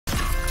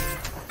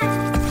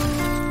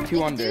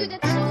200. Dude,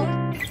 that's so...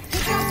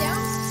 Take one down.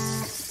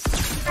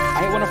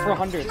 I hit one for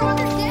 100.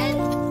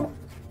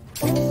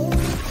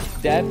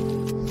 Dead?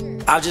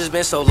 I've just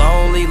been so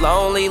lonely,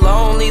 lonely,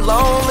 lonely,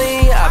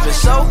 lonely. I've been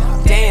so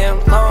damn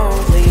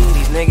lonely.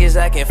 These niggas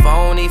acting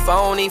phony,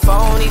 phony,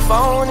 phony,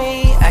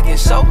 phony. Acting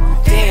so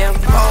damn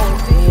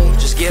phony.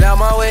 Just get out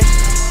my way.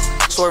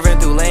 Swerving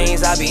through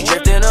lanes, I be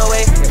drifting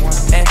away.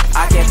 And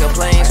I can't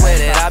complain, swear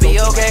that I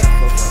be okay.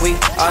 We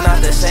are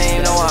not the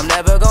same, no, I'm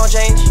never gonna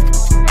change.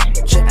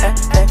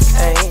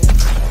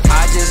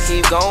 I just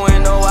keep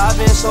going, no, I've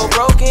been so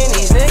broken.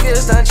 These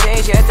niggas done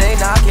changed, yet they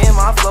knocking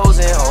my flows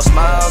in. On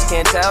smiles,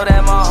 can't tell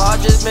that my heart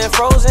just been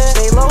frozen.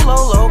 Stay low,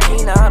 low, low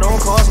key, now don't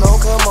cause no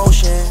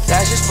commotion.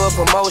 That's just for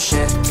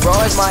promotion,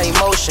 raw is my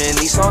emotion.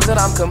 These songs that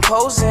I'm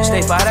composing,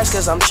 stay fire, that's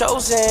cause I'm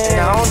chosen.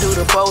 I don't do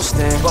the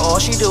boasting, but all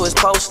she do is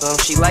post them.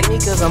 She like me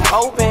cause I'm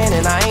open,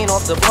 and I ain't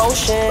off the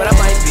potion. But I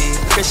might be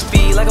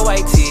crispy like a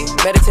white tee,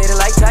 meditated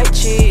like Tai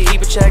Chi,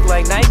 keep a check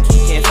like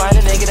Nike. Can't find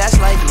a nigga that's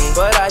like me,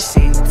 but I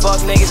see fuck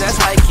niggas that's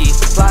high key.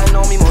 Plotting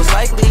on me most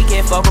likely,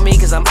 can't fuck with me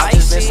cause I'm icy. I've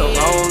just been so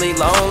lonely,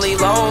 lonely,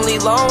 lonely,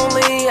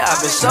 lonely.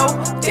 I've been so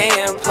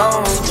damn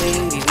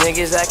lonely. These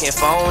niggas acting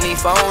phony,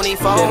 phony,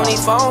 phony,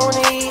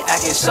 phony.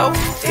 Acting so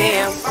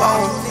damn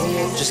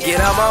phony. Just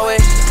get out my way.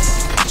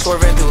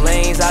 Swerving through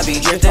lanes, I be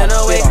drifting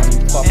away.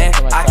 And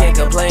I can't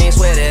complain,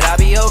 swear that I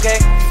be okay.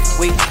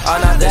 We are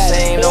not the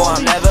same, no,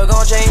 I'm never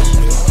gonna change.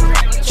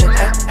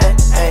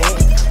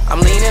 I'm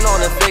leaning on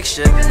the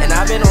fixture, and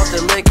I've been off the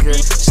liquor.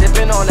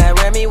 Sipping on that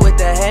Remy with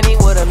the Henny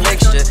with a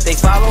mixture. They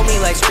follow me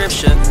like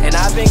scripture, and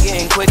I've been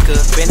getting quicker.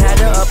 Been had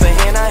the upper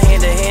hand, I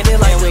hand-to-hand it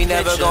like we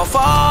never gon'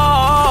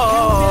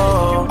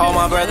 fall. All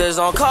my brothers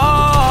on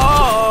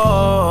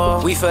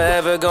call, we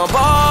forever gon'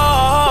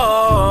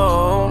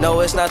 ball. No,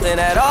 it's nothing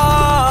at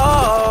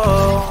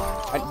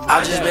all.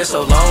 I've just been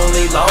so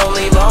lonely,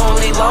 lonely,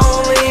 lonely,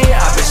 lonely.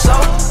 I've been so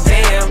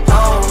damn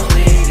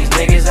lonely.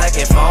 Niggas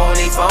acting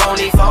phony,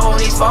 phony,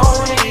 phony,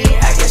 phony.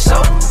 Acting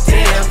so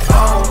damn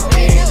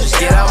phony. Just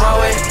get out my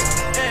way.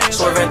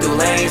 Swerving through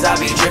lanes, I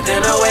be drifting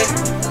away.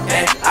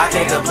 And I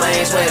can't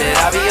complain, swear that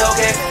I be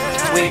okay.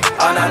 We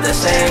are not the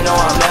same, no,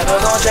 I'm never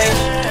gonna change.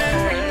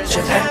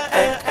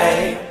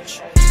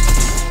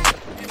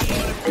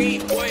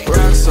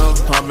 Racks up,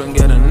 I've been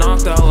getting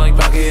knocked out like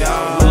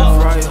Pacquiao.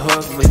 Left, right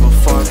hook, leave a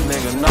fuck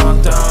nigga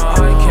knocked out.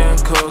 I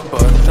can't cook,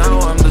 but now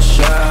I'm the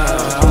chef.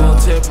 I'll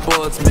tip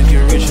bullets, make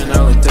you reach an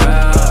early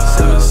death.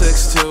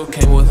 7.62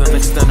 came with an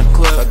extended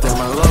clip. I damn,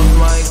 I love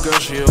my girl,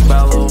 she a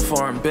bad little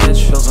foreign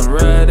bitch. Feels in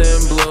red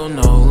and blue,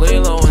 no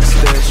Lilo and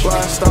Stitch.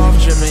 Blast off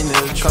Jimmy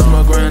Neutron, cause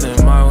my grand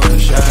in my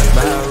wish.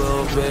 Bad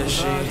little bitch,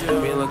 she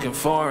be looking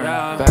for it.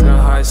 Back in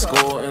high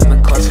school, in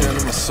the class,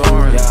 handing my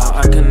soaring. Yeah,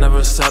 I can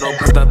never settle,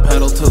 put that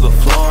pedal to the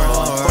floor.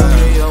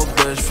 Fucking yo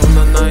bitch from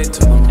the night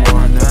to the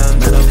morning.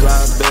 Met a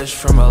black bitch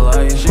from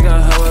LA, she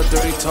got hella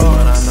dirty talk,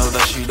 and I know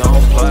that she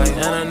don't play.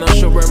 And I know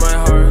she'll break my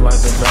heart like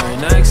the very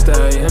next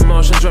day.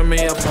 Emotions rip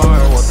me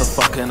apart, what the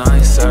fuck can I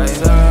say?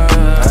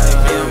 Hey,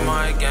 me and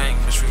my gang,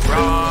 bitch, we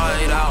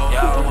ride out.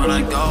 Yeah, when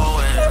I go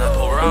in, I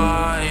pull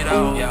right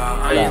out.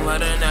 Yeah, I ain't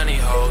letting any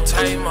hoe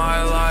take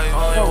my life.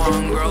 Only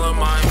one girl in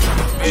mind,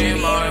 tryna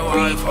be my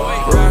wife.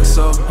 Racks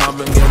up, I've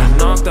been getting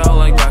knocked out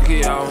like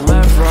Pacquiao.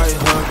 Left, right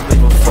hook,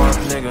 leave a fuck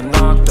nigga